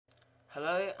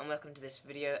Hello and welcome to this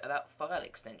video about file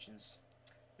extensions.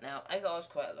 Now, I got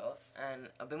asked quite a lot, and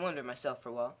I've been wondering myself for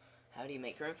a while, how do you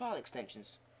make your own file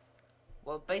extensions?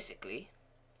 Well, basically,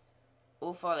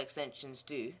 all file extensions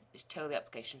do is tell the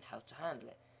application how to handle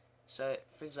it. So,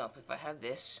 for example, if I have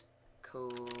this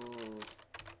called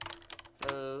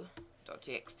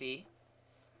hello.txt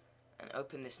and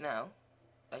open this now,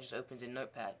 that just opens in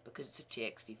Notepad because it's a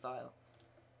txt file.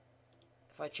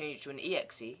 If I change it to an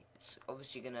exe, it's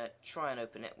obviously going to try and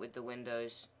open it with the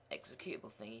Windows executable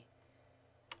thingy.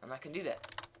 And I can do that.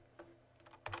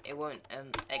 It won't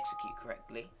execute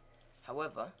correctly.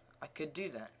 However, I could do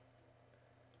that.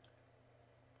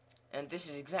 And this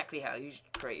is exactly how you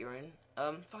create your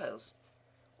own files.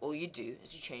 All you do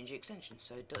is you change the extension.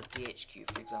 So .dhq,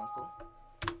 for example.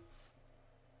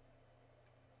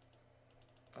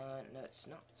 No, it's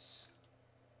not.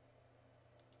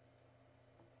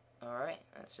 Alright,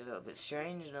 that's a little bit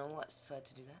strange. I don't know why it's decided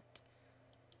to do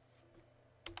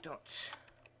that.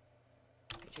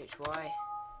 .hhy.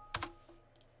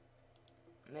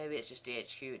 Maybe it's just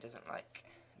DHQ it doesn't like.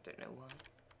 I don't know why.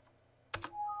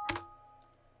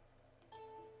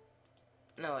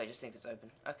 No, I just think it's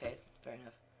open. Okay, fair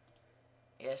enough.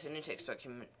 Yeah, so new text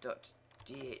document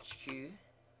 .dhq.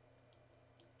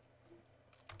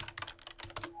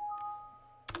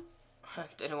 I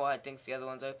don't know why it thinks the other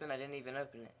one's open. I didn't even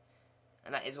open it.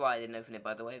 And that is why I didn't open it,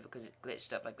 by the way, because it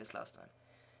glitched up like this last time.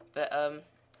 But,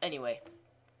 anyway.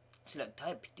 So look,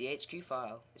 type DHQ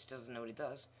file. This doesn't know what it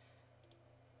does.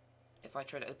 If I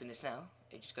try to open this now,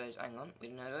 it just goes, hang on, we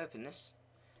don't know how to open this.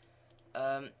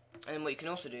 And then what you can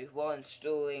also do, while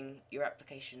installing your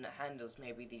application that handles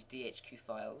maybe these DHQ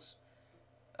files,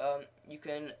 you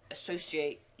can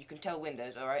tell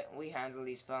Windows, alright, we handle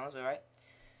these files, alright.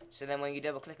 So then when you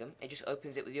double click them, it just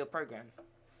opens it with your program.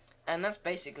 And that's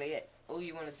basically it. All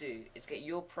you want to do is get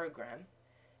your program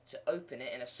to open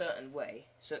it in a certain way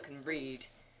so it can read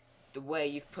the way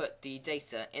you've put the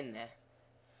data in there.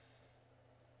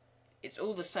 It's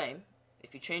all the same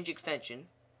if you change extension,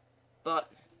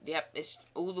 but it's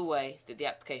all the way that the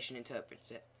application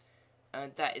interprets it.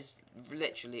 And that is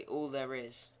literally all there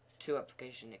is to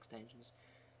application extensions.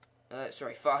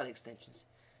 File extensions.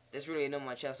 There's really not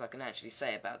much else I can actually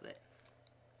say about it.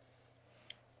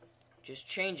 Just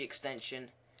change extension,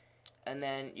 and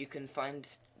then you can find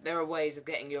there are ways of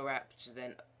getting your app to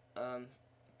then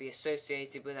be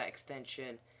associated with that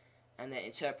extension and then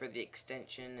interpret the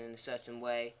extension in a certain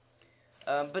way.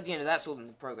 But you know, that's all in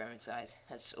the program inside.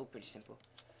 That's all pretty simple.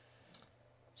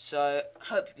 So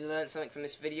hope you learned something from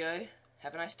this video.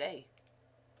 Have a nice day.